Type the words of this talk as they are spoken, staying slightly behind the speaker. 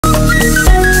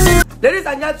Ladies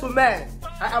and gentlemen,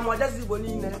 I am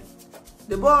OJAPIANO,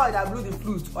 the boy that blew the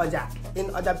flute, Oja, in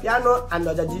OJAPIANO and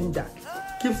OJAGINGER.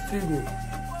 Keep streaming.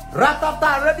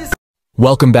 Ratata, ready.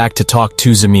 Welcome back to Talk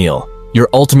to Zamil, your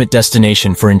ultimate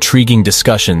destination for intriguing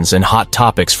discussions and hot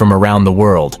topics from around the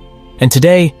world. And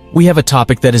today, we have a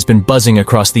topic that has been buzzing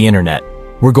across the internet.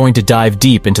 We're going to dive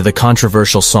deep into the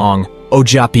controversial song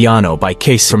OJAPIANO by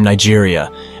Kcee from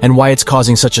Nigeria and why it's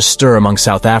causing such a stir among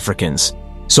South Africans.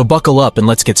 So buckle up and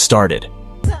let's get started.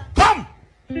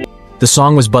 The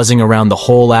song was buzzing around the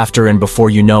whole after and before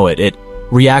you know it,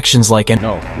 reactions like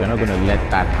No, we're not gonna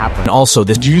let that happen. And also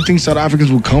this. Do you think South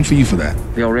Africans will come for you for that?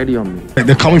 They're already on me.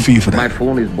 They're coming for you for that. My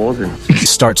phone is buzzing.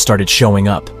 Started showing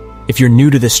up. If you're new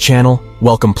to this channel,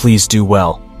 welcome. Please do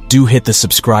well. Do hit the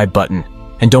subscribe button.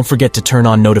 And don't forget to turn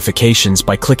on notifications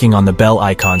by clicking on the bell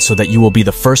icon so that you will be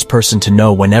the first person to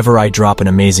know whenever I drop an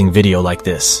amazing video like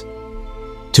this.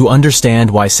 To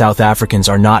understand why South Africans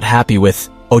are not happy with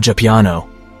OJAPIANO,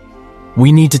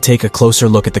 we need to take a closer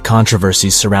look at the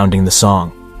controversies surrounding the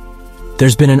song.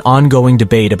 There's been an ongoing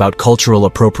debate about cultural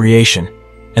appropriation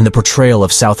and the portrayal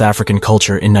of South African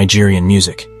culture in Nigerian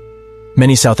music.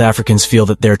 Many South Africans feel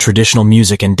that their traditional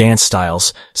music and dance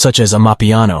styles, such as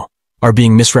amapiano, are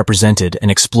being misrepresented and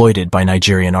exploited by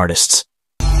Nigerian artists.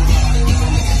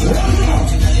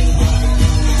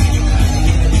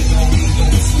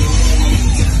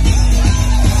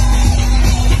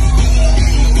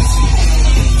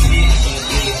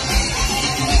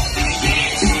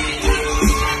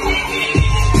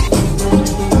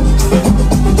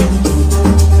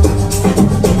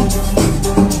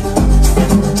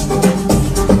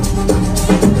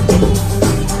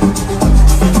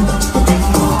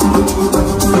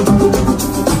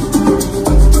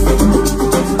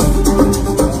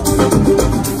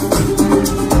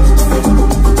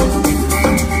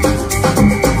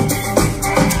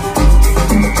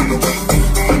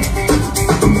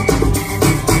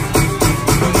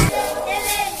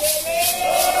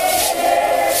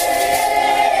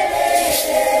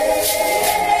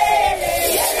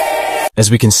 As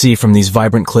we can see from these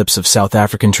vibrant clips of South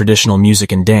African traditional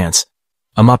music and dance,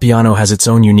 amapiano has its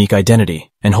own unique identity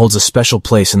and holds a special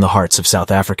place in the hearts of South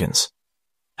Africans.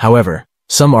 However,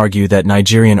 some argue that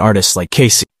Nigerian artists like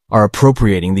Kcee are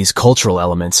appropriating these cultural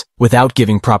elements without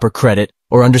giving proper credit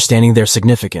or understanding their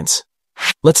significance.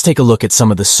 Let's take a look at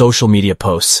some of the social media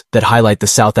posts that highlight the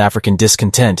South African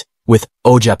discontent with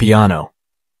OJAPIANO.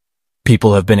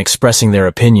 People have been expressing their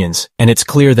opinions, and it's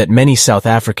clear that many South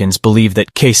Africans believe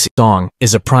that Kcee's song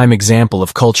is a prime example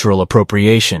of cultural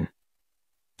appropriation.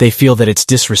 They feel that it's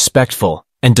disrespectful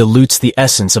and dilutes the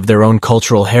essence of their own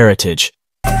cultural heritage.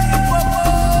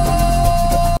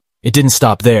 It didn't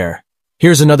stop there.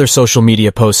 Here's another social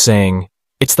media post saying,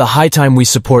 "It's the high time we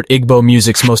support Igbo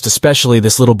music's most especially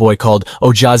this little boy called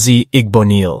Ojazi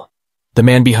Igbonil, the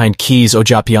man behind Kcee's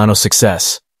OJAPIANO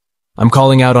success. I'm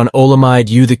calling out on Olamide,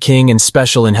 you the king and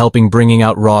special in helping bringing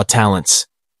out raw talents.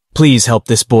 Please help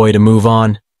this boy to move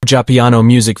on." OJAPIANO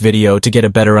music video to get a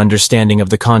better understanding of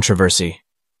the controversy.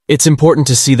 It's important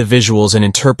to see the visuals and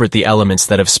interpret the elements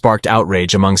that have sparked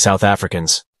outrage among South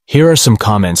Africans. Here are some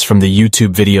comments from the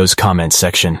YouTube video's comments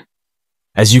section.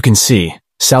 As you can see,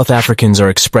 South Africans are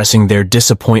expressing their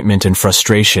disappointment and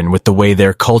frustration with the way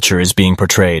their culture is being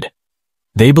portrayed.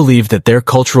 They believe that their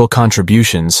cultural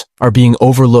contributions are being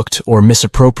overlooked or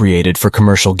misappropriated for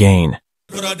commercial gain.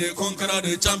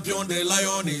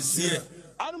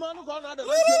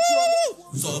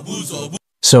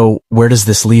 So, where does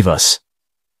this leave us?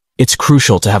 It's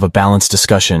crucial to have a balanced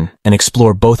discussion and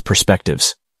explore both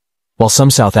perspectives. While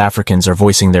some South Africans are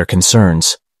voicing their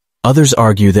concerns, others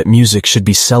argue that music should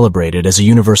be celebrated as a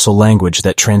universal language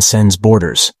that transcends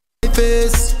borders.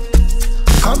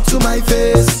 Come to my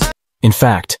face. In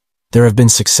fact, there have been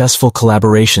successful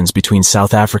collaborations between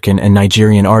South African and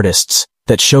Nigerian artists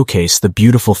that showcase the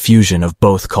beautiful fusion of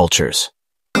both cultures.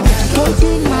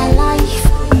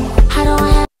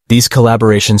 These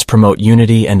collaborations promote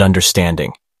unity and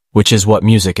understanding, which is what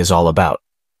music is all about.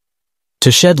 To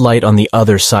shed light on the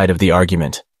other side of the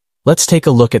argument, let's take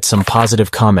a look at some positive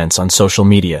comments on social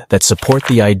media that support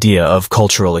the idea of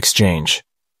cultural exchange.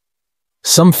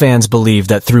 Some fans believe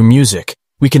that through music,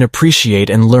 we can appreciate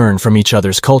and learn from each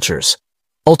other's cultures,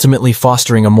 ultimately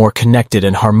fostering a more connected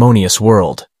and harmonious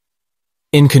world.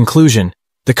 In conclusion,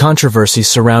 the controversy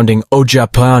surrounding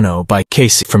OJAPIANO by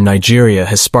Kcee from Nigeria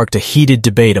has sparked a heated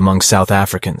debate among South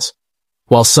Africans.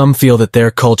 While some feel that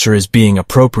their culture is being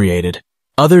appropriated,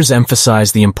 others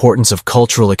emphasize the importance of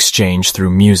cultural exchange through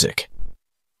music.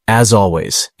 As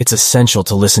always, it's essential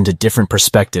to listen to different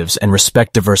perspectives and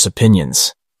respect diverse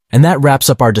opinions. And that wraps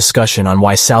up our discussion on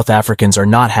why South Africans are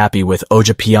not happy with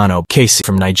OJAPIANO, Kcee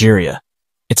from Nigeria.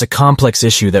 It's a complex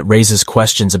issue that raises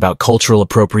questions about cultural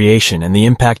appropriation and the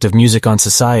impact of music on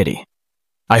society.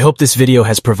 I hope this video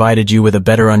has provided you with a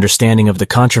better understanding of the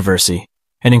controversy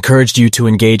and encouraged you to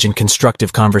engage in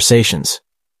constructive conversations.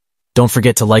 Don't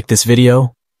forget to like this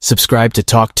video, subscribe to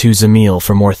Talk to Zamil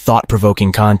for more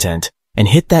thought-provoking content, and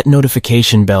hit that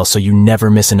notification bell so you never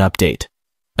miss an update.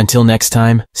 Until next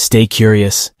time, stay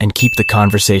curious and keep the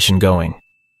conversation going.